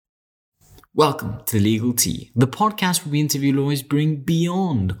Welcome to Legal Tea, the podcast where we interview lawyers bring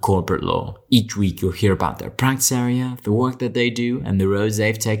beyond corporate law. Each week you'll hear about their practice area, the work that they do, and the roads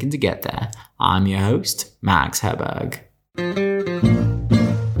they've taken to get there. I'm your host, Max Herberg.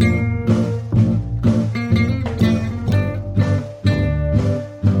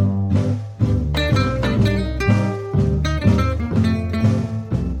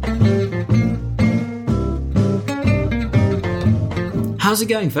 How's it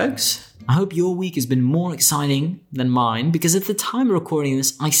going, folks? I hope your week has been more exciting than mine, because at the time of recording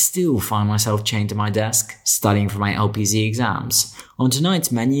this, I still find myself chained to my desk, studying for my LPC exams. On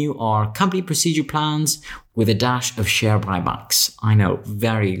tonight's menu are company procedure plans with a dash of share buybacks. I know,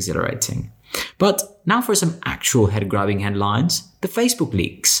 very exhilarating. But now for some actual head-grabbing headlines. The Facebook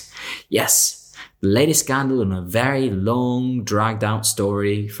leaks. Yes, the latest scandal in a very long, dragged-out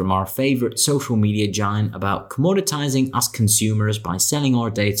story from our favorite social media giant about commoditizing us consumers by selling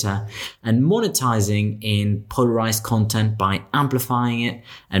our data and monetizing in polarized content by amplifying it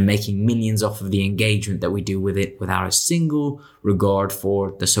and making millions off of the engagement that we do with it without a single regard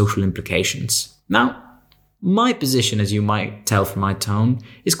for the social implications. Now, my position, as you might tell from my tone,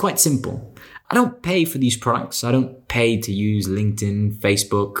 is quite simple. I don't pay for these products. I don't pay to use LinkedIn,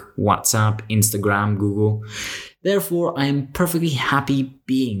 Facebook, WhatsApp, Instagram, Google. Therefore, I am perfectly happy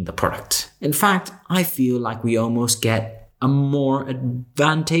being the product. In fact, I feel like we almost get a more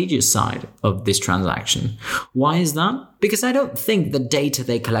advantageous side of this transaction. Why is that? Because I don't think the data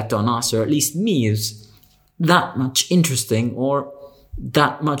they collect on us, or at least me, is that much interesting or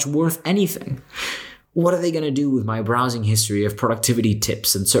that much worth anything. What are they going to do with my browsing history of productivity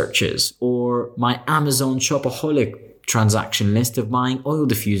tips and searches, or my Amazon Shopaholic transaction list of buying oil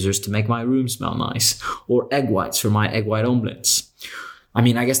diffusers to make my room smell nice, or egg whites for my egg white omelets? I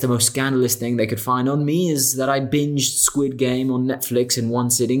mean, I guess the most scandalous thing they could find on me is that I binged Squid Game on Netflix in one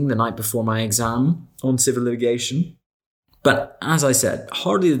sitting the night before my exam on civil litigation. But as I said,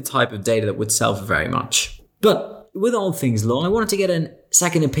 hardly the type of data that would sell for very much. But with all things law, I wanted to get a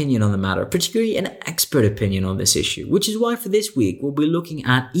second opinion on the matter, particularly an expert opinion on this issue, which is why for this week we'll be looking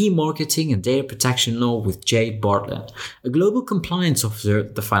at e-marketing and data protection law with Jade Bartlett, a global compliance officer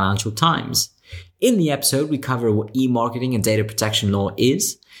at the Financial Times. In the episode, we cover what e-marketing and data protection law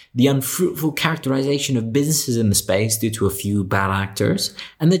is, the unfruitful characterization of businesses in the space due to a few bad actors,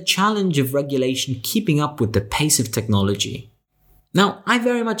 and the challenge of regulation keeping up with the pace of technology. Now, I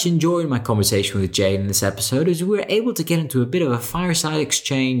very much enjoyed my conversation with Jade in this episode, as we were able to get into a bit of a fireside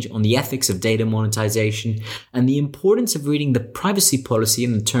exchange on the ethics of data monetization and the importance of reading the privacy policy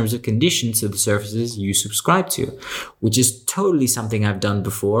and the terms and conditions of the services you subscribe to, which is totally something I've done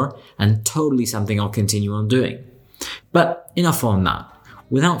before and totally something I'll continue on doing. But enough on that.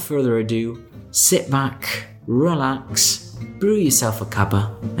 Without further ado, sit back, relax, brew yourself a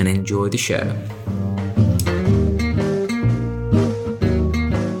cuppa, and enjoy the show.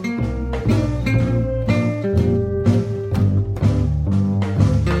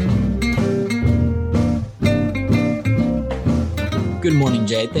 Good morning,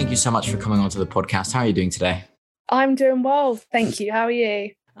 Jade. Thank you so much for coming onto the podcast. How are you doing today? I'm doing well, thank you. How are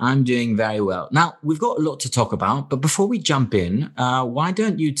you? I'm doing very well. Now, we've got a lot to talk about, but before we jump in, why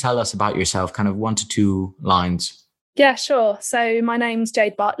don't you tell us about yourself, kind of 1 to 2 lines? Yeah, sure. So my name's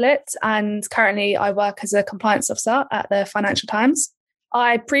Jade Bartlett, and currently I work as a compliance officer at the Financial Times.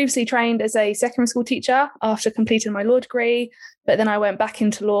 I previously trained as a secondary school teacher after completing my law degree, but then I went back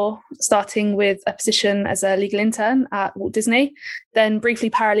into law, starting with a position as a legal intern at Walt Disney, then briefly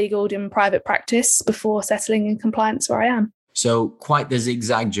paralegaled in private practice before settling in compliance where I am. So quite the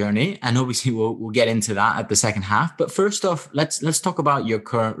zigzag journey, and obviously we'll get into that at the second half. But first off, let's talk about your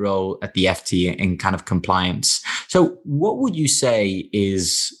current role at the FT in kind of compliance. So what would you say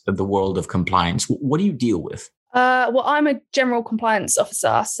is the world of compliance? What do you deal with? Well, I'm a general compliance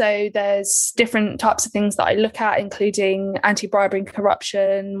officer, so there's different types of things that I look at, including anti-bribery and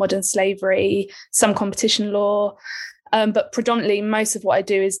corruption, modern slavery, some competition law, but predominantly most of what I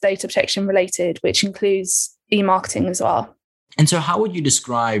do is data protection related, which includes e-marketing as well. And so how would you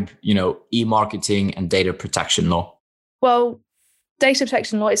describe, e-marketing and data protection law? Well, data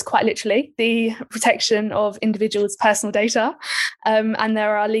protection law is quite literally the protection of individuals' personal data. And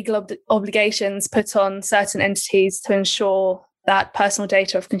there are legal obligations put on certain entities to ensure that personal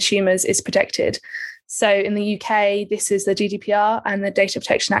data of consumers is protected. So in the UK, this is the GDPR and the Data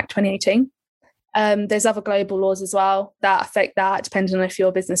Protection Act 2018. There's other global laws as well that affect that, depending on if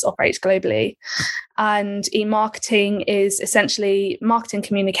your business operates globally. And e-marketing is essentially marketing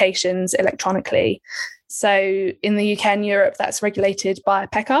communications electronically. So in the UK and Europe, that's regulated by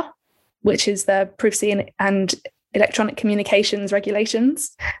PECA, which is the Privacy and electronic communications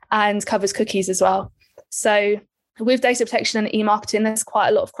regulations and covers cookies as well. So with data protection and e-marketing, there's quite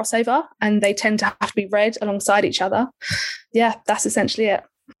a lot of crossover and they tend to have to be read alongside each other. Yeah, that's essentially it.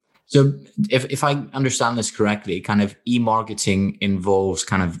 So if I understand this correctly, kind of e-marketing involves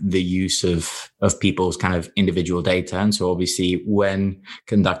kind of the use of people's kind of individual data. And so obviously when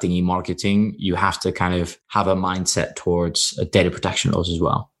conducting e-marketing, you have to kind of have a mindset towards data protection laws as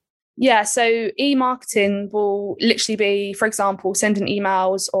well. Yeah, so e-marketing will literally be, for example, sending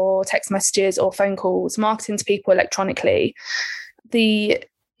emails or text messages or phone calls, marketing to people electronically. The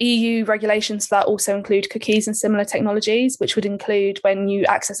EU regulations for that also include cookies and similar technologies, which would include when you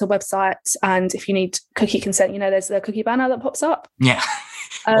access a website and if you need cookie consent, there's the cookie banner that pops up. Yeah,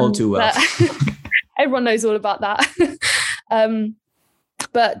 all too well. Everyone knows all about that.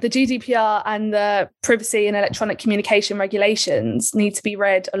 But the GDPR and the privacy and electronic communication regulations need to be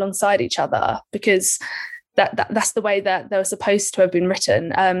read alongside each other because that's the way that they were supposed to have been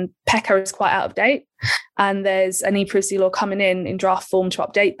written. PECA is quite out of date and there's an e-privacy law coming in draft form to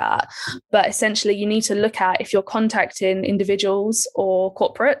update that. But essentially you need to look at if you're contacting individuals or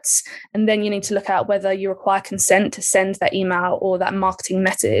corporates, and then you need to look at whether you require consent to send that email or that marketing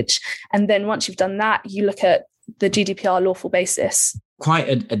message. And then once you've done that, you look at the GDPR lawful basis.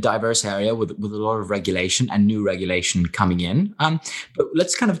 Quite a diverse area with a lot of regulation and new regulation coming in. But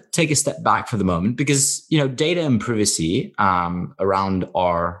let's kind of take a step back for the moment because, data and privacy around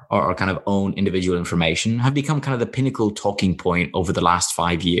our kind of own individual information have become kind of the pinnacle talking point over the last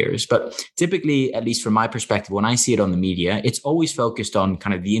 5 years. But typically, at least from my perspective, when I see it on the media, it's always focused on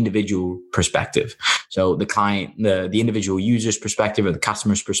kind of the individual perspective. So the client, the individual user's perspective or the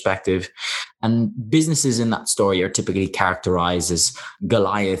customer's perspective. And businesses in that story are typically characterized as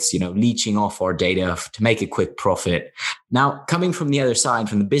Goliaths, leeching off our data to make a quick profit. Now, coming from the other side,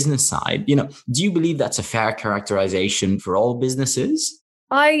 from the business side, do you believe that's a fair characterization for all businesses?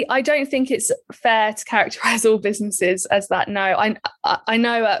 I don't think it's fair to characterize all businesses as that. No, I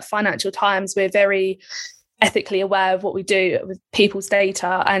know at Financial Times, we're very ethically aware of what we do with people's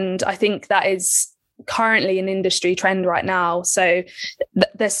data. And I think that is currently an industry trend right now. So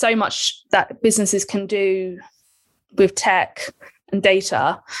there's so much that businesses can do with tech and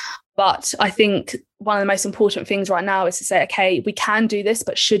data. But I think one of the most important things right now is to say, okay, we can do this,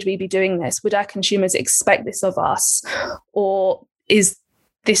 but should we be doing this? Would our consumers expect this of us? Or is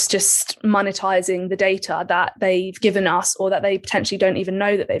this just monetizing the data that they've given us or that they potentially don't even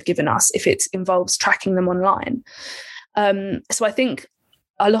know that they've given us if it involves tracking them online? So I think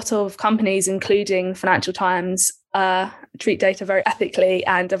a lot of companies, including Financial Times, treat data very ethically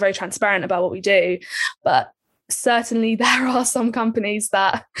and are very transparent about what we do. But certainly there are some companies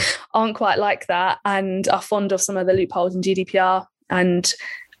that aren't quite like that and are fond of some of the loopholes in GDPR and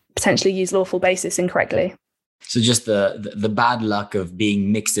potentially use lawful basis incorrectly. So just the bad luck of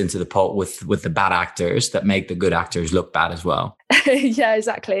being mixed into the pot with the bad actors that make the good actors look bad as well. Yeah,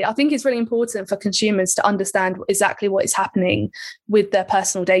 exactly. I think it's really important for consumers to understand exactly what is happening with their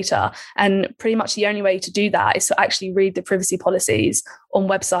personal data. And pretty much the only way to do that is to actually read the privacy policies on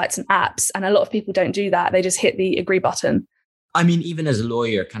websites and apps. And a lot of people don't do that. They just hit the agree button. I mean, even as a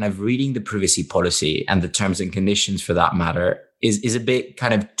lawyer, kind of reading the privacy policy and the terms and conditions for that matter is a bit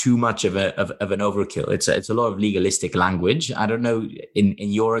kind of too much of an overkill. It's a lot of legalistic language. I don't know in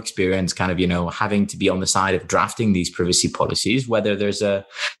your experience, kind of, having to be on the side of drafting these privacy policies, whether there's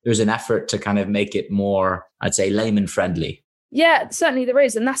an effort to kind of make it more, I'd say, layman friendly. Yeah, certainly there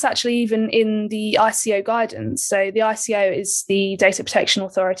is. And that's actually even in the ICO guidance. So the ICO is the Data Protection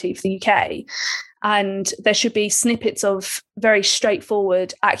Authority for the UK. And there should be snippets of very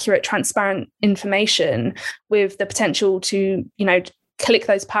straightforward, accurate, transparent information with the potential to, click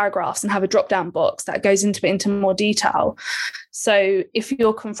those paragraphs and have a drop-down box that goes into more detail. So if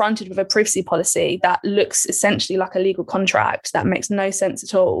you're confronted with a privacy policy that looks essentially like a legal contract that makes no sense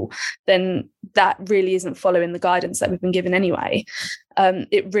at all, then that really isn't following the guidance that we've been given anyway.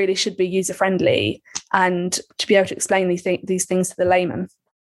 It really should be user-friendly and to be able to explain these things to the layman.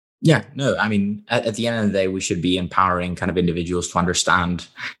 Yeah, no, I mean, at the end of the day, we should be empowering kind of individuals to understand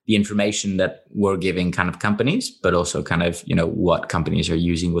the information that we're giving kind of companies, but also kind of, what companies are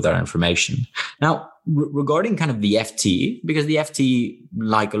using with our information. Now, regarding kind of the FT, because the FT,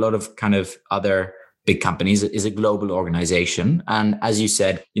 like a lot of kind of other big companies, is a global organization. And as you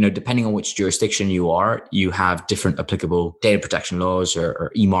said, depending on which jurisdiction you are, you have different applicable data protection laws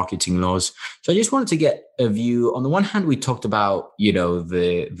or e-marketing laws. So I just wanted to get a view. On the one hand, we talked about,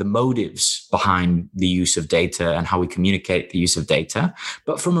 the motives behind the use of data and how we communicate the use of data.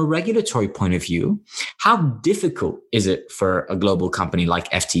 But from a regulatory point of view, how difficult is it for a global company like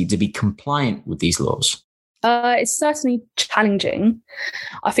FT to be compliant with these laws? It's certainly challenging.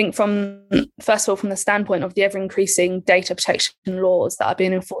 I think first of all, from the standpoint of the ever-increasing data protection laws that are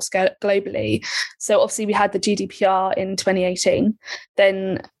being enforced globally. So obviously we had the GDPR in 2018,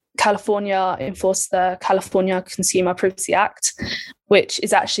 then California enforced the California Consumer Privacy Act, which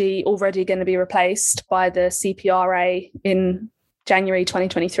is actually already going to be replaced by the CPRA in January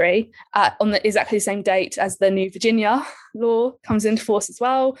 2023, on exactly the same date as the new Virginia law comes into force as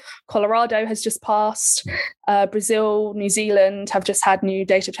well. Colorado has just passed. Brazil, New Zealand have just had new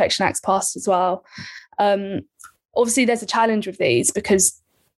data protection acts passed as well. Obviously, there's a challenge with these because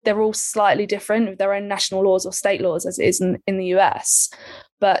they're all slightly different with their own national laws or state laws, as it is in the US.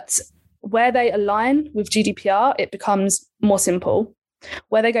 But where they align with GDPR, it becomes more simple.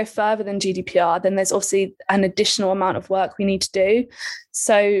 Where they go further than GDPR, then there's obviously an additional amount of work we need to do.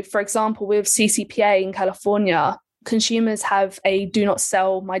 So, for example, with CCPA in California, consumers have a do not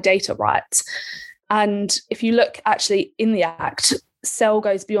sell my data right. And if you look actually in the Act, sell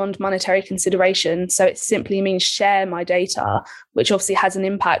goes beyond monetary consideration. So it simply means share my data, which obviously has an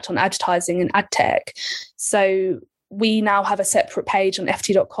impact on advertising and ad tech. So we now have a separate page on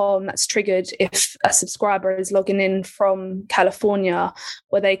ft.com that's triggered if a subscriber is logging in from California,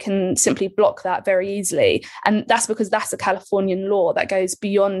 where they can simply block that very easily. And that's because that's a Californian law that goes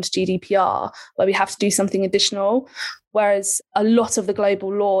beyond GDPR, where we have to do something additional. Whereas a lot of the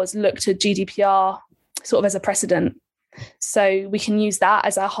global laws look to GDPR sort of as a precedent. So we can use that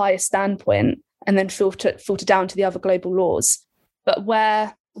as our highest standpoint and then filter down to the other global laws. But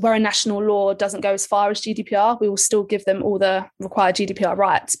where a national law doesn't go as far as GDPR, we will still give them all the required GDPR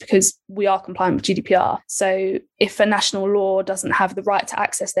rights because we are compliant with GDPR. So if a national law doesn't have the right to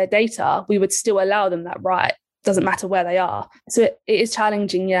access their data, we would still allow them that right. Doesn't matter where they are. So it is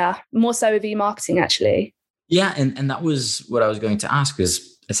challenging, yeah. More so with e-marketing, actually. Yeah, and that was what I was going to ask,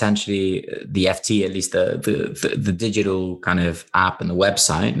 is essentially the FT, at least the digital kind of app and the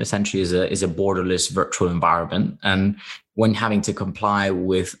website, essentially is a borderless virtual environment. And when having to comply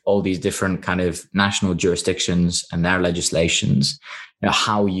with all these different kind of national jurisdictions and their legislations,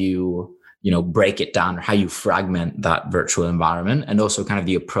 how you break it down, or how you fragment that virtual environment, and also kind of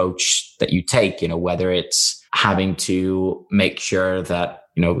the approach that you take, whether it's having to make sure that,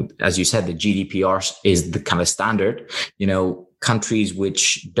 as you said, the GDPR is the kind of standard, countries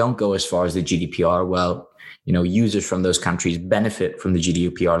which don't go as far as the GDPR, well, users from those countries benefit from the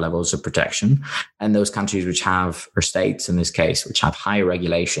GDPR levels of protection. And those countries which have, or states in this case, which have higher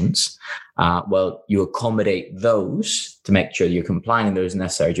regulations, well, you accommodate those to make sure you're complying in those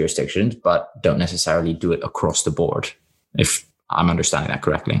necessary jurisdictions, but don't necessarily do it across the board, if I'm understanding that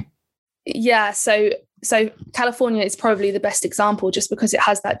correctly. Yeah, so California is probably the best example, just because it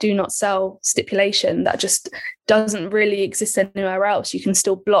has that do not sell stipulation that just doesn't really exist anywhere else. You can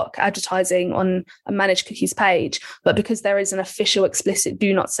still block advertising on a managed cookies page, but because there is an official explicit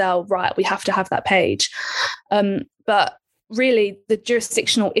do not sell right, we have to have that page. But really, the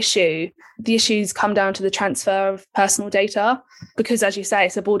jurisdictional the issues come down to the transfer of personal data, because, as you say,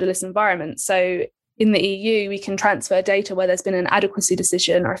 it's a borderless environment. So in the EU, we can transfer data where there's been an adequacy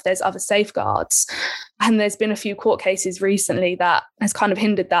decision or if there's other safeguards. And there's been a few court cases recently that has kind of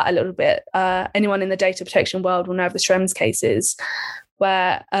hindered that a little bit. Anyone in the data protection world will know of the Schrems cases,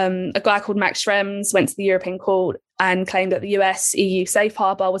 where a guy called Max Schrems went to the European Court and claimed that the US-EU safe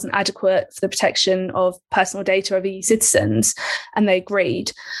harbour wasn't adequate for the protection of personal data of EU citizens, and they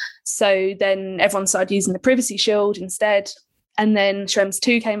agreed. So then everyone started using the Privacy Shield instead. And then Schrems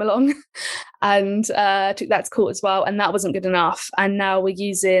 2 came along and took that to court as well. And that wasn't good enough. And now we're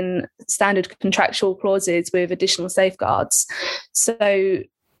using standard contractual clauses with additional safeguards. So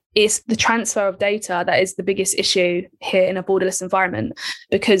it's the transfer of data that is the biggest issue here in a borderless environment,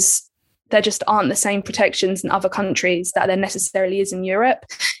 because there just aren't the same protections in other countries that there necessarily is in Europe.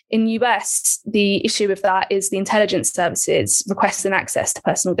 In US, the issue with that is the intelligence services requesting access to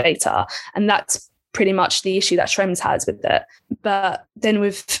personal data. And that's pretty much the issue that Schrems has with it. But then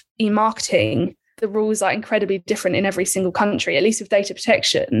with e-marketing, the rules are incredibly different in every single country, at least with data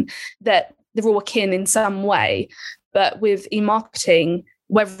protection, that they're all akin in some way. But with e-marketing,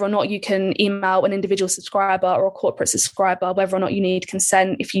 whether or not you can email an individual subscriber or a corporate subscriber, whether or not you need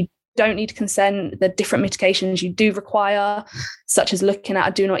consent, if you don't need consent, the different mitigations you do require, such as looking at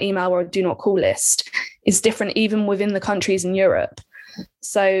a do not email or a do not call list, is different even within the countries in Europe.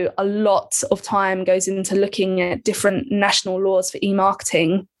 So a lot of time goes into looking at different national laws for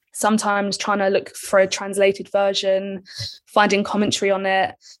e-marketing sometimes trying to look for a translated version, finding commentary on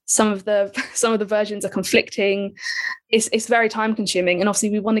it. Some of the versions are conflicting. It's very time consuming, and obviously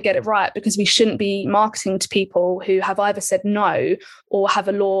we want to get it right, because we shouldn't be marketing to people who have either said no or have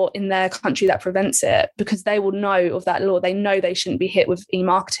a law in their country that prevents it, because they will know of that law. They know they shouldn't be hit with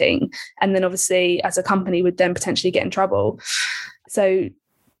e-marketing, and then obviously as a company would then potentially get in trouble. So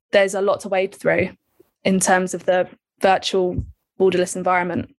there's a lot to wade through in terms of the virtual borderless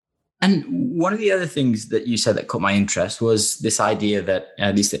environment. And one of the other things that you said that caught my interest was this idea that,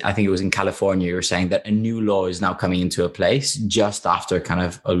 at least I think it was in California, you were saying that a new law is now coming into a place just after kind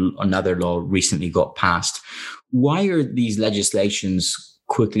of another law recently got passed. Why are these legislations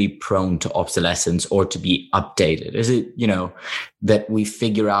quickly prone to obsolescence or to be updated? Is it, that we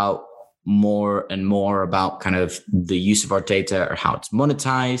figure out more and more about kind of the use of our data or how it's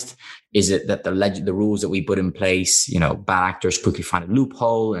monetized? Is it that the rules that we put in place, bad actors quickly find a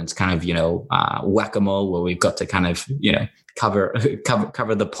loophole, and it's kind of, whack-a-mole, where we've got to kind of, cover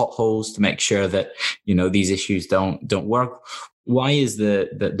the potholes to make sure that, these issues don't work? Why is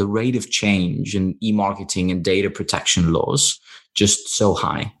the rate of change in e-marketing and data protection laws just so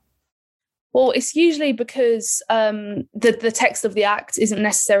high? Well, it's usually because the text of the act isn't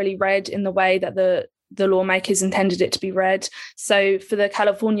necessarily read in the way that the lawmakers intended it to be read. So for the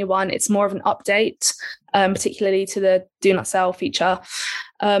California one, it's more of an update, particularly to the do not sell feature.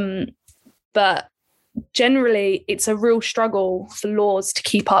 But generally, it's a real struggle for laws to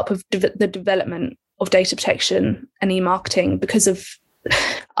keep up with the development of data protection and e-marketing, because of,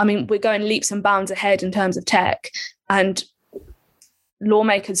 we're going leaps and bounds ahead in terms of tech, and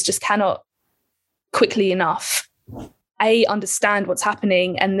lawmakers just cannot quickly enough understand what's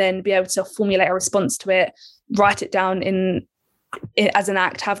happening and then be able to formulate a response to it, write it down as an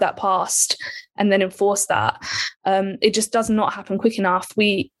act, have that passed, and then enforce that. It just does not happen quick enough.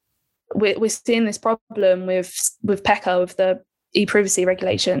 We're seeing this problem with PECA, with the e-privacy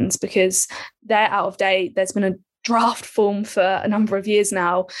regulations, because they're out of date. There's been a draft form for a number of years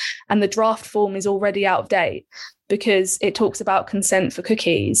now, and the draft form is already out of date because it talks about consent for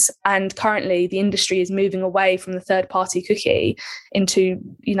cookies. And currently the industry is moving away from the third-party cookie into,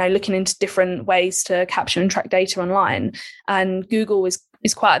 looking into different ways to capture and track data online. And Google is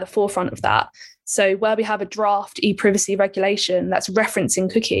quite at the forefront of that. So where we have a draft e-privacy regulation that's referencing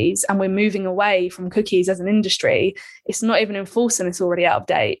cookies, and we're moving away from cookies as an industry, it's not even enforced and it's already out of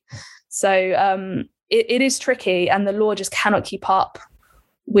date. So it is tricky, and the law just cannot keep up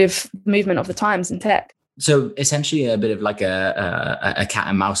with the movement of the times in tech. So essentially a bit of like a cat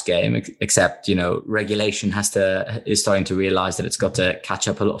and mouse game, except, regulation is starting to realize that it's got to catch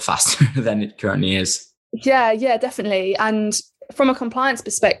up a lot faster than it currently is. Yeah, definitely. And from a compliance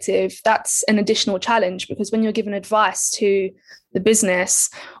perspective, that's an additional challenge, because when you're giving advice to the business,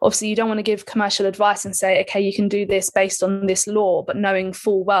 obviously you don't want to give commercial advice and say, okay, you can do this based on this law, but knowing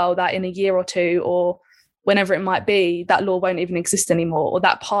full well that in a year or two, or whenever it might be, that law won't even exist anymore, or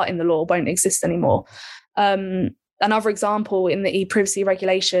that part in the law won't exist anymore. Another example in the e-privacy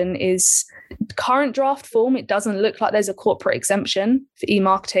regulation is current draft form. It doesn't look like there's a corporate exemption for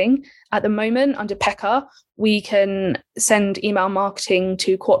e-marketing. At the moment, under PECA, we can send email marketing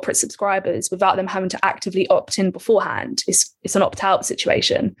to corporate subscribers without them having to actively opt in beforehand. It's an opt-out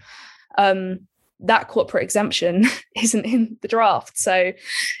situation. That corporate exemption isn't in the draft. So,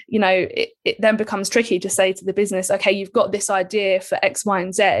 it then becomes tricky to say to the business, okay, you've got this idea for X, Y,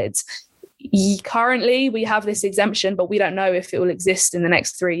 and Z. Currently, we have this exemption, but we don't know if it will exist in the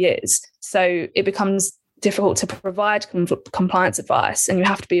next 3 years. So it becomes difficult to provide compliance advice, and you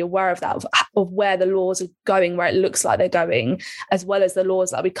have to be aware of that, of where the laws are going, where it looks like they're going, as well as the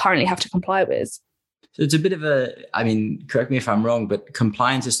laws that we currently have to comply with. So it's a bit of correct me if I'm wrong, but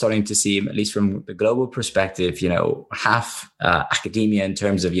compliance is starting to seem, at least from the global perspective, half academia in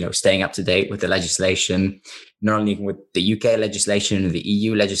terms of, staying up to date with the legislation, not only with the UK legislation and the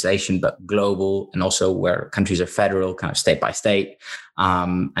EU legislation, but global, and also where countries are federal, kind of state by state,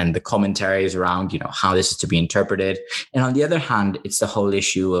 and the commentaries around, how this is to be interpreted. And on the other hand, it's the whole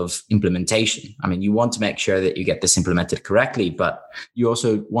issue of implementation. You want to make sure that you get this implemented correctly, but you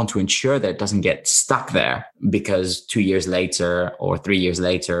also want to ensure that it doesn't get stuck there, because 2 years later or 3 years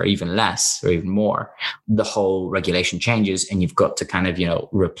later, or even less or even more, the whole regulation changes, and you've got to kind of,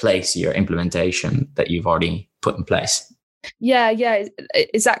 replace your implementation that you've already put in place. Yeah,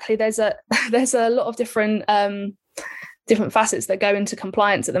 exactly. There's a lot of different facets that go into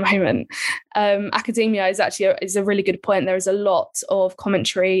compliance at the moment. Academia is a really good point. There is a lot of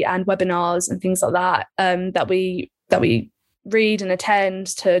commentary and webinars and things like that that we read and attend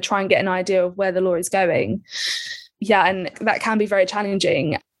to try and get an idea of where the law is going. Yeah, and that can be very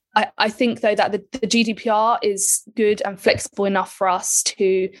challenging. I think, though, that the GDPR is good and flexible enough for us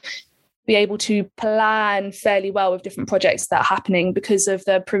to be able to plan fairly well with different projects that are happening because of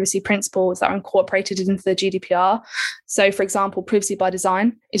the privacy principles that are incorporated into the GDPR. So, for example, privacy by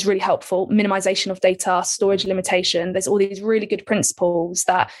design is really helpful. Minimization of data, storage limitation. There's all these really good principles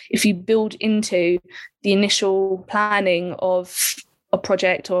that if you build into the initial planning of a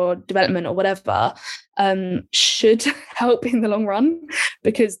project or development or whatever, should help in the long run,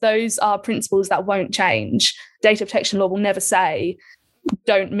 because those are principles that won't change. Data protection law will never say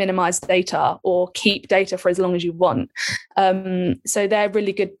don't minimize data or keep data for as long as you want. So they're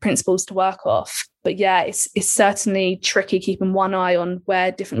really good principles to work off. But yeah, it's certainly tricky keeping one eye on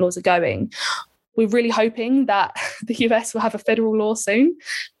where different laws are going. We're really hoping that the US will have a federal law soon,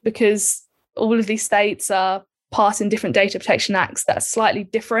 because all of these states are passing different data protection acts that are slightly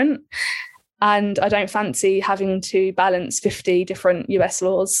different. And I don't fancy having to balance 50 different US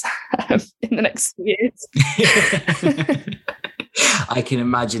laws in the next few years. I can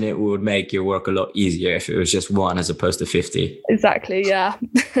imagine it would make your work a lot easier if it was just one as opposed to 50. Exactly, yeah.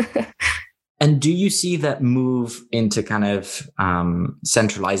 And do you see that move into kind of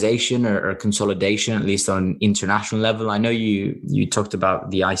centralization or consolidation, at least on an international level? I know you talked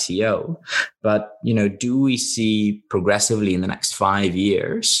about the ICO, but do we see progressively in the next 5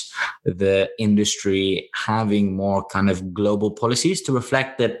 years the industry having more kind of global policies to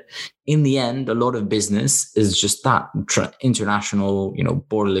reflect that in the end, a lot of business is just that international,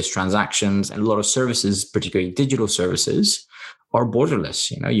 borderless transactions, and a lot of services, particularly digital services, are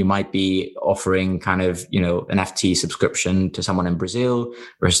borderless. You might be offering kind of, an FT subscription to someone in Brazil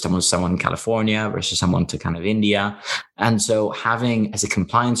versus someone in California versus someone to kind of India. And so having as a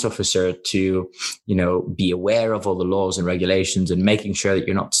compliance officer to, be aware of all the laws and regulations and making sure that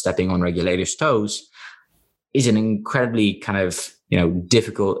you're not stepping on regulators' toes is an incredibly kind of,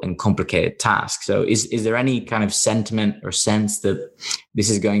 difficult and complicated task. So is there any kind of sentiment or sense that this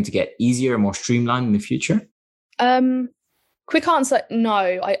is going to get easier, more streamlined in the future? Quick answer,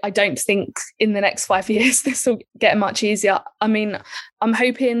 no. I don't think in the next 5 years this will get much easier. I mean, I'm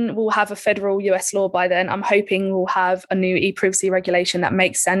hoping we'll have a federal US law by then. I'm hoping we'll have a new e-privacy regulation that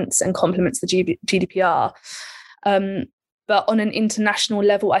makes sense and complements the GDPR. But on an international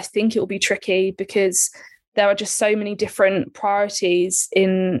level, I think it will be tricky because there are just so many different priorities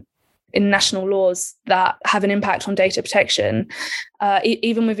in national laws that have an impact on data protection.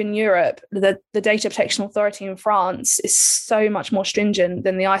 Even within Europe, the Data Protection Authority in France is so much more stringent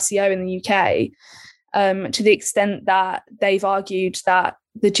than the ICO in the UK, to the extent that they've argued that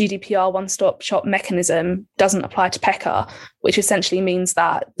the GDPR one-stop shop mechanism doesn't apply to PECA, which essentially means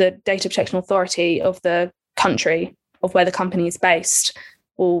that the Data Protection Authority of the country of where the company is based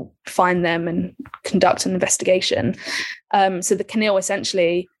will find them and conduct an investigation. So the CNIL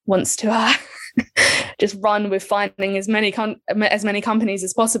essentially wants to just run with finding as many companies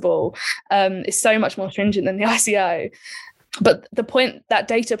as possible. Is so much more stringent than the ICO. But the point that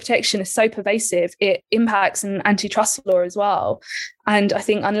data protection is so pervasive, it impacts an antitrust law as well. And I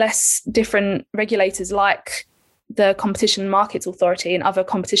think unless different regulators like the Competition and Markets Authority and other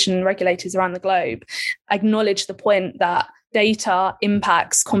competition regulators around the globe acknowledge the point that data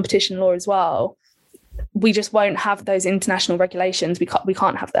impacts competition law as well, we just won't have those international regulations. We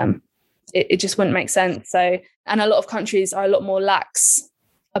can't have them. It just wouldn't make sense. So, and a lot of countries are a lot more lax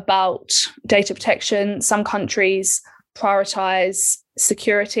about data protection. Some countries prioritize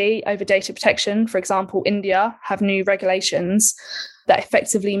security over data protection. For example, India have new regulations that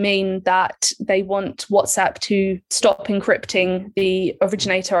effectively mean that they want WhatsApp to stop encrypting the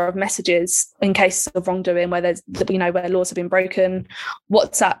originator of messages in case of wrongdoing, where where laws have been broken.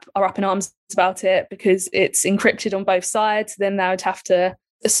 WhatsApp are up in arms about it because it's encrypted on both sides. Then they would have to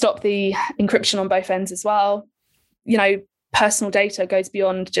stop the encryption on both ends as well. Personal data goes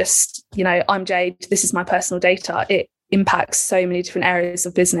beyond just, I'm Jade, this is my personal data. It impacts so many different areas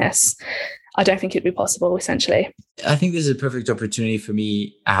of business. I don't think it'd be possible, essentially. I think this is a perfect opportunity for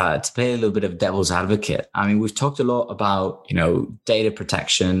me to play a little bit of devil's advocate. I mean, we've talked a lot about, data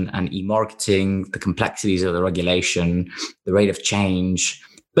protection and e-marketing, the complexities of the regulation, the rate of change.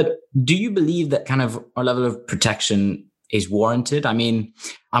 But do you believe that kind of our level of protection is warranted? I mean,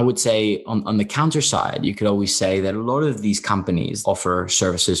 I would say on the counter side, you could always say that a lot of these companies offer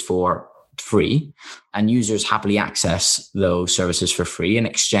services for free and users happily access those services for free. In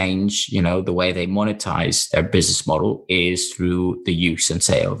exchange, the way they monetize their business model is through the use and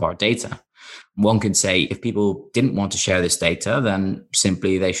sale of our data. One could say if people didn't want to share this data, then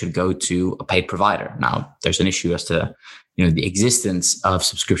simply they should go to a paid provider. Now, there's an issue as to the existence of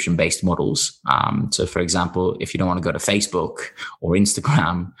subscription-based models. So, for example, if you don't want to go to Facebook or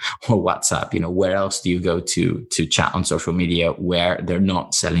Instagram or WhatsApp, where else do you go to chat on social media where they're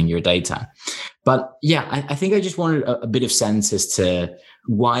not selling your data? But yeah, I think I just wanted a bit of sense as to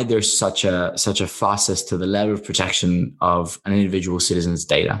why there's such a fuss as to the level of protection of an individual citizen's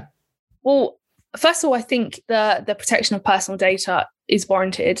data. Well, first of all, I think the protection of personal data is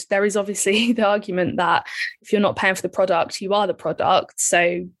warranted. There is obviously the argument that if you're not paying for the product, you are the product.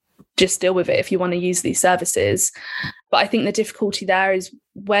 So just deal with it if you want to use these services. But I think the difficulty there is,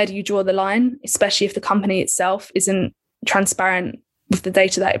 where do you draw the line, especially if the company itself isn't transparent with the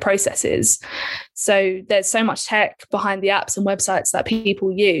data that it processes? So there's so much tech behind the apps and websites that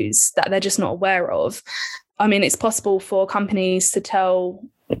people use that they're just not aware of. I mean, it's possible for companies to tell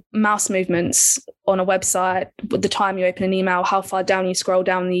mouse movements on a website, with the time you open an email, how far down you scroll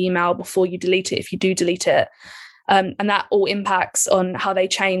down the email before you delete it, if you do delete it. And that all impacts on how they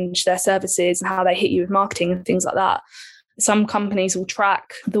change their services and how they hit you with marketing and things like that. Some companies will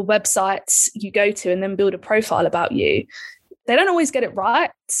track the websites you go to and then build a profile about you. They don't always get it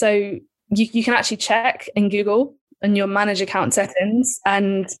right. So you can actually check in Google and your manage account settings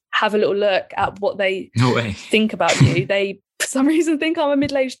and have a little look at what they think about you. They, for some reason, think I'm a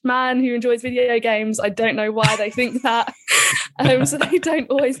middle-aged man who enjoys video games. I don't know why they think that. So they don't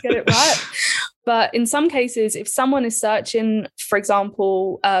always get it right. But in some cases, if someone is searching, for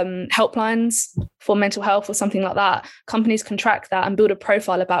example, helplines for mental health or something like that, companies can track that and build a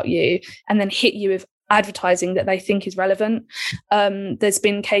profile about you and then hit you with advertising that they think is relevant. There's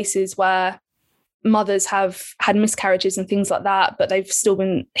been cases where mothers have had miscarriages and things like that, but they've still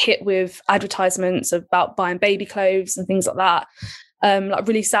been hit with advertisements about buying baby clothes and things like that, like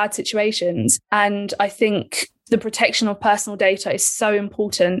really sad situations. And I think the protection of personal data is so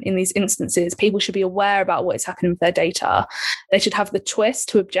important in these instances. People should be aware about what is happening with their data. They should have the choice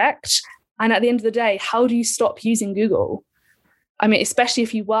to object. And at the end of the day, how do you stop using Google? I mean, especially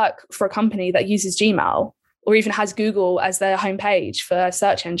if you work for a company that uses Gmail or even has Google as their homepage for a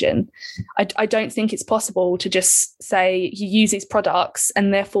search engine. I don't think it's possible to just say you use these products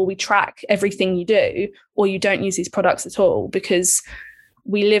and therefore we track everything you do, or you don't use these products at all, because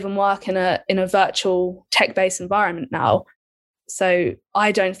we live and work in a virtual tech-based environment now. So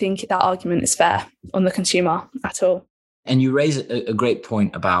I don't think that argument is fair on the consumer at all. And you raise a great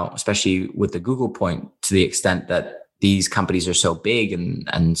point about, especially with the Google point, to the extent that these companies are so big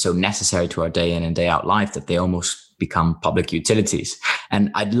and so necessary to our day in and day out life that they almost become public utilities.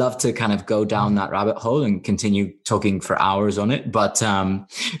 And I'd love to kind of go down that rabbit hole and continue talking for hours on it. But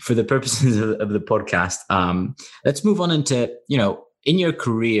for the purposes of the podcast, let's move on into, in your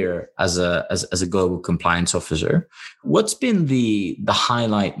career as a global compliance officer, what's been the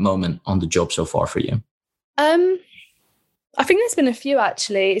highlight moment on the job so far for you? I think there's been a few,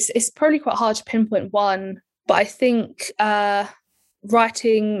 actually. It's probably quite hard to pinpoint one. But I think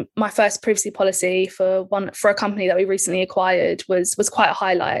writing my first privacy policy for a company that we recently acquired was quite a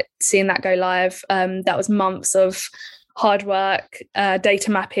highlight. Seeing that go live, that was months of hard work,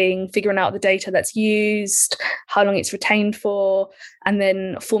 data mapping, figuring out the data that's used, how long it's retained for, and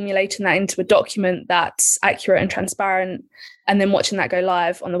then formulating that into a document that's accurate and transparent, and then watching that go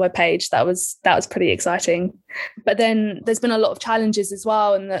live on the webpage. That was pretty exciting. But then there's been a lot of challenges as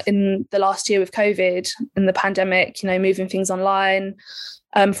well in the last year with COVID and the pandemic, moving things online.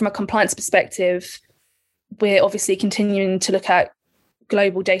 From a compliance perspective, we're obviously continuing to look at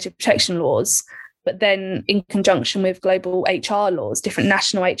global data protection laws, but then in conjunction with global HR laws, different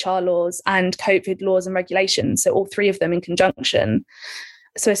national HR laws and COVID laws and regulations. So all three of them in conjunction.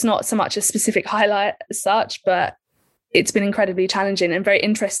 So it's not so much a specific highlight as such, but it's been incredibly challenging and very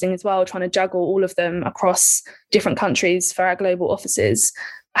interesting as well, trying to juggle all of them across different countries for our global offices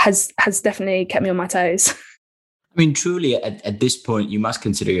has definitely kept me on my toes. I mean, truly, at this point, you must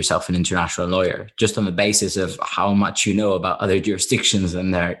consider yourself an international lawyer, just on the basis of how much you know about other jurisdictions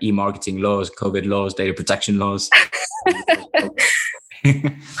and their e-marketing laws, COVID laws, data protection laws.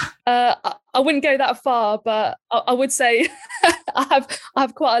 I wouldn't go that far, but I would say I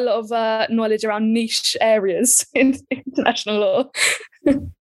have quite a lot of knowledge around niche areas in international law.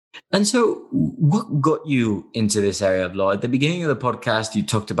 And so what got you into this area of law? At the beginning of the podcast, you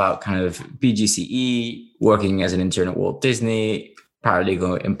talked about kind of PGCE, working as an intern at Walt Disney,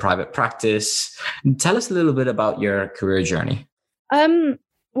 paralegal in private practice. Tell us a little bit about your career journey.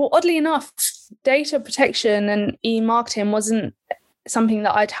 Well, oddly enough, data protection and e-marketing wasn't something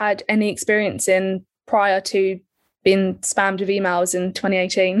that I'd had any experience in prior to being spammed with emails in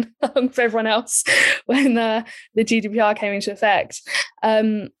 2018 along with everyone else when the GDPR came into effect.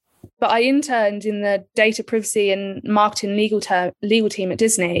 But I interned in the data privacy and marketing legal team at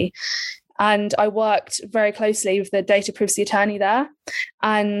Disney. And I worked very closely with the data privacy attorney there.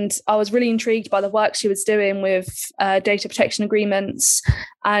 And I was really intrigued by the work she was doing with data protection agreements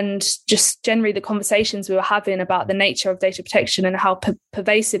and just generally the conversations we were having about the nature of data protection and how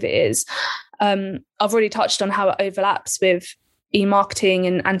pervasive it is. I've already touched on how it overlaps with e-marketing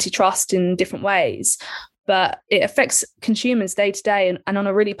and antitrust in different ways, but it affects consumers day to day and on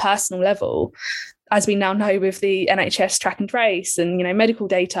a really personal level. As we now know with the NHS track and trace and, medical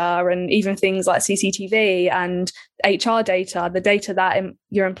data and even things like CCTV and HR data, the data that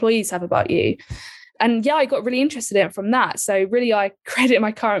your employees have about you. And I got really interested in it from that. So really, I credit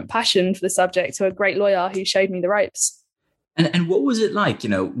my current passion for the subject to a great lawyer who showed me the ropes. And what was it like?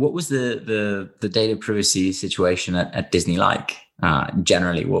 What was the data privacy situation at Disney like?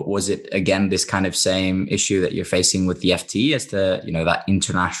 Generally, what was it, again, this kind of same issue that you're facing with the FT as that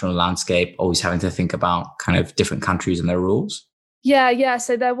international landscape, always having to think about kind of different countries and their rules? Yeah.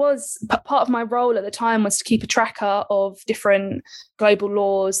 So there was part of my role at the time was to keep a tracker of different global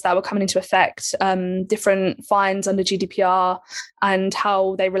laws that were coming into effect, different fines under GDPR and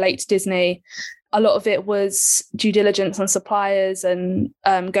how they relate to Disney. A lot of it was due diligence on suppliers and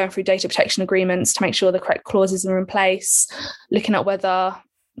going through data protection agreements to make sure the correct clauses are in place, looking at whether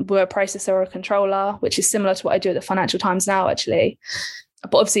we're a processor or a controller, which is similar to what I do at the Financial Times now, actually.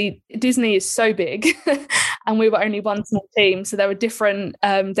 But obviously, Disney is so big and we were only one small team. So there were different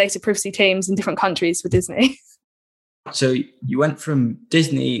data privacy teams in different countries for Disney. So you went from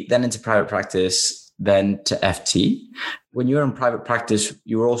Disney, then into private practice, then to FT. When you were in private practice,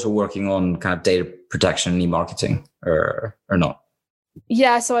 you were also working on kind of data protection and e-marketing or not?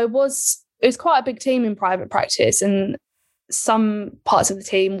 Yeah, so it was quite a big team in private practice, and some parts of the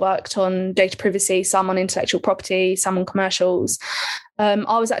team worked on data privacy, some on intellectual property, some on commercials.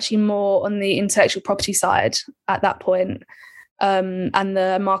 I was actually more on the intellectual property side at that point, and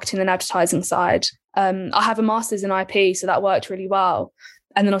the marketing and advertising side. I have a master's in IP, so that worked really well.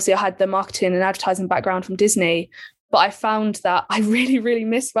 And then obviously I had the marketing and advertising background from Disney, but I found that I really, really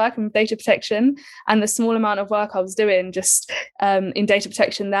missed working with data protection, and the small amount of work I was doing just in data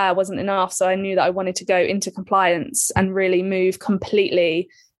protection there wasn't enough. So I knew that I wanted to go into compliance and really move completely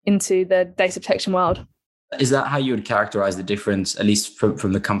into the data protection world. Is that how you would characterize the difference, at least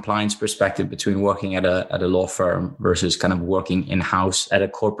from the compliance perspective, between working at a law firm versus kind of working in-house at a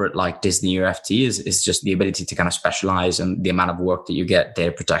corporate like Disney or FT is just the ability to kind of specialize and the amount of work that you get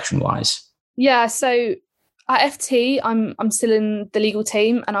data protection wise? Yeah, so at FT, I'm still in the legal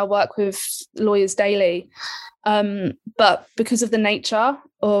team and I work with lawyers daily. But because of the nature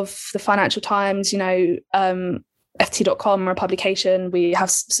of the Financial Times, FT.com, or a publication, we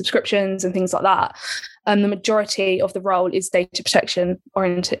have subscriptions and things like that. The majority of the role is data protection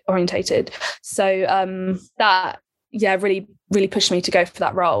orientated. So that, really, really pushed me to go for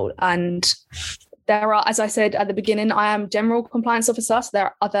that role. And there are, as I said at the beginning, I am general compliance officer. So there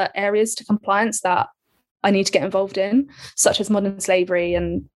are other areas to compliance that I need to get involved in, such as modern slavery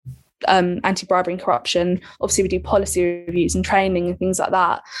and anti-bribery and corruption. Obviously, we do policy reviews and training and things like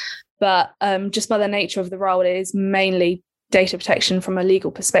that. But just by the nature of the role, it is mainly data protection from a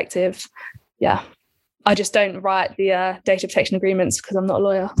legal perspective. Yeah. I just don't write the data protection agreements because I'm not a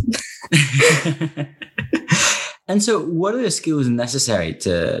lawyer. And so what are the skills necessary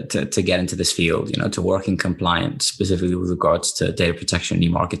to get into this field, to work in compliance, specifically with regards to data protection and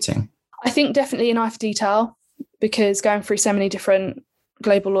e-marketing? I think definitely an eye for detail, because going through so many different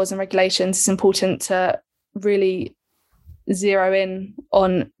global laws and regulations, it's important to really zero in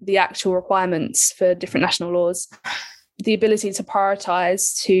on the actual requirements for different national laws. The ability to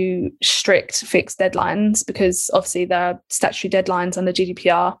prioritise to strict fixed deadlines, because obviously there are statutory deadlines under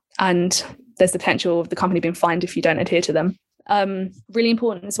GDPR and there's the potential of the company being fined if you don't adhere to them. Really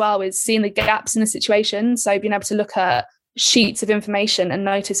important as well is seeing the gaps in the situation. So being able to look at sheets of information and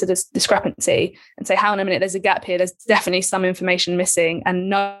notice a discrepancy and say, hang on a minute, there's a gap here. There's definitely some information missing, and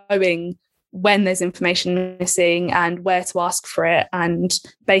knowing when there's information missing and where to ask for it, and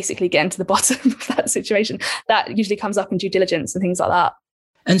basically getting to the bottom of that situation. That usually comes up in due diligence and things like that.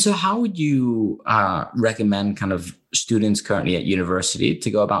 And so how would you recommend kind of students currently at university to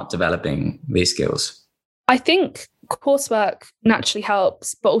go about developing these skills? I think coursework naturally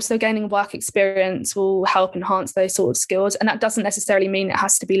helps, but also gaining work experience will help enhance those sort of skills. And that doesn't necessarily mean it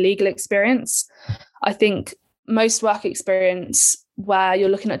has to be legal experience. I think most work experience where you're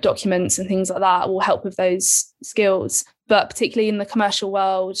looking at documents and things like that will help with those skills. But particularly in the commercial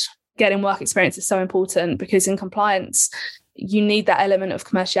world, getting work experience is so important, because in compliance, you need that element of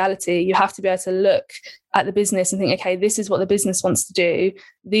commerciality. You have to be able to look at the business and think, okay, this is what the business wants to do.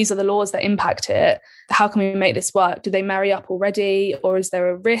 These are the laws that impact it. How can we make this work? Do they marry up already? Or is there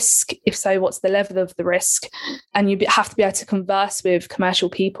a risk? If so, what's the level of the risk? And you have to be able to converse with commercial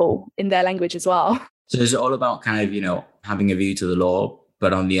people in their language as well. So it's all about kind of, having a view to the law,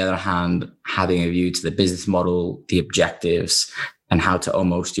 but on the other hand, having a view to the business model, the objectives, and how to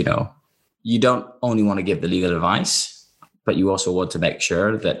almost, you don't only want to give the legal advice, but you also want to make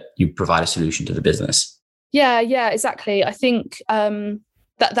sure that you provide a solution to the business. Yeah, exactly. I think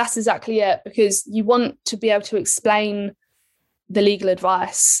that's exactly it, because you want to be able to explain the legal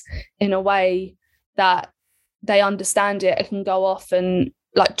advice in a way that they understand it and can go off and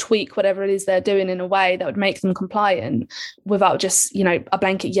like tweak whatever it is they're doing in a way that would make them compliant, without just, a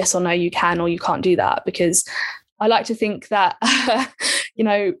blanket yes or no, you can or you can't do that. Because I like to think that,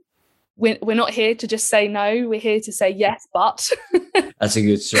 we're not here to just say no, we're here to say yes, but. That's a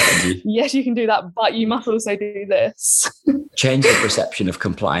good strategy. Yes, you can do that, but you must also do this. Change the perception of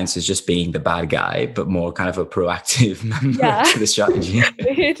compliance as just being the bad guy, but more kind of a proactive member to the strategy.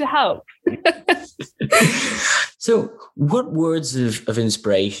 We're here to help. So what words of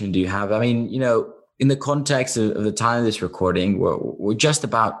inspiration do you have? I mean, in the context of the time of this recording, we're just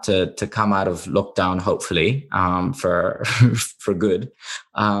about to come out of lockdown, hopefully, for good.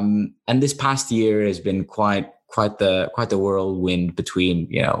 And this past year has been quite the whirlwind between,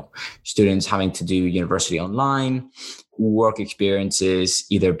 students having to do university online, work experiences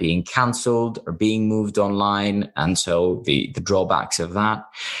either being cancelled or being moved online, and so the drawbacks of that.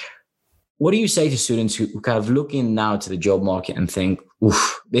 What do you say to students who kind of look in now to the job market and think,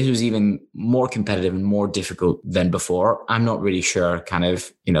 oof, this was even more competitive and more difficult than before? I'm not really sure kind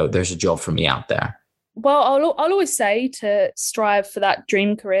of, there's a job for me out there. Well, I'll always say to strive for that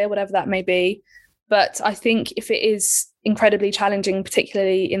dream career, whatever that may be. But I think if it is incredibly challenging,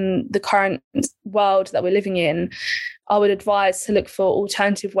 particularly in the current world that we're living in, I would advise to look for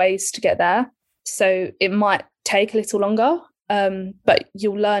alternative ways to get there. So it might take a little longer. But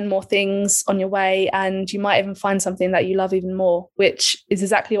you'll learn more things on your way, and you might even find something that you love even more, which is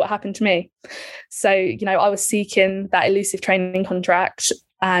exactly what happened to me. So, I was seeking that elusive training contract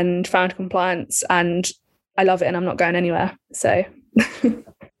and found compliance, and I love it, and I'm not going anywhere. So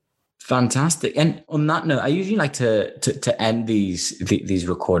fantastic. And on that note, I usually like to end these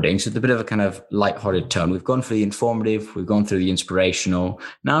recordings with a bit of a kind of lighthearted tone. We've gone through the informative, we've gone through the inspirational,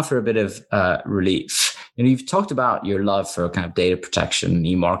 now for a bit of relief. You've talked about your love for kind of data protection and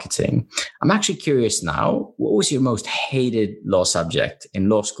e-marketing. I'm actually curious now, what was your most hated law subject in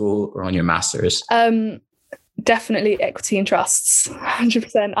law school or on your master's? Definitely equity and trusts,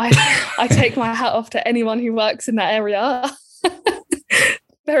 100%. I take my hat off to anyone who works in that area.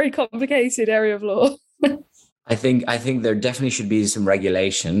 Very complicated area of law. I think there definitely should be some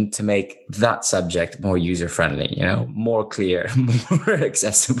regulation to make that subject more user-friendly, more clear, more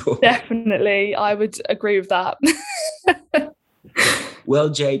accessible. Definitely. I would agree with that. Well,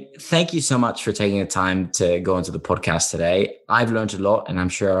 Jade, thank you so much for taking the time to go into the podcast today. I've learned a lot, and I'm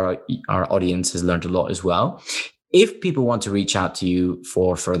sure our audience has learned a lot as well. If people want to reach out to you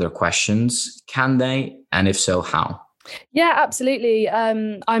for further questions, can they? And if so, how? Yeah, absolutely.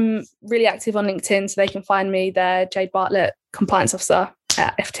 I'm really active on LinkedIn, so they can find me there, Jade Bartlett, Compliance Officer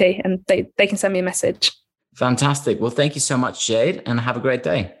at FT, and they can send me a message. Fantastic. Well, thank you so much, Jade, and have a great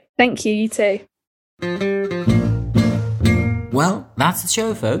day. Thank you. You too. Well, that's the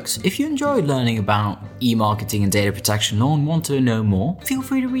show, folks. If you enjoyed learning about e-marketing and data protection law and want to know more, feel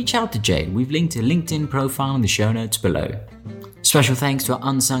free to reach out to Jade. We've linked her LinkedIn profile in the show notes below. Special thanks to our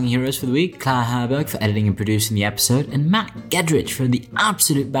unsung heroes for the week, Claire Herberg for editing and producing the episode, and Matt Gedrich for the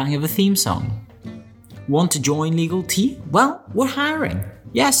absolute bang of a theme song. Want to join Legal Tea? Well, we're hiring.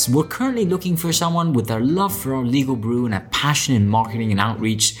 Yes, we're currently looking for someone with their love for our legal brew and a passion in marketing and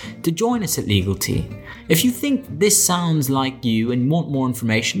outreach to join us at Legal Tea. If you think this sounds like you and want more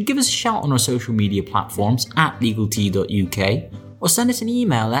information, give us a shout on our social media platforms at legaltea.uk or send us an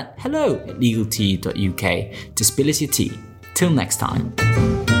email at hello@legaltea.uk to spill us your tea. Till next time.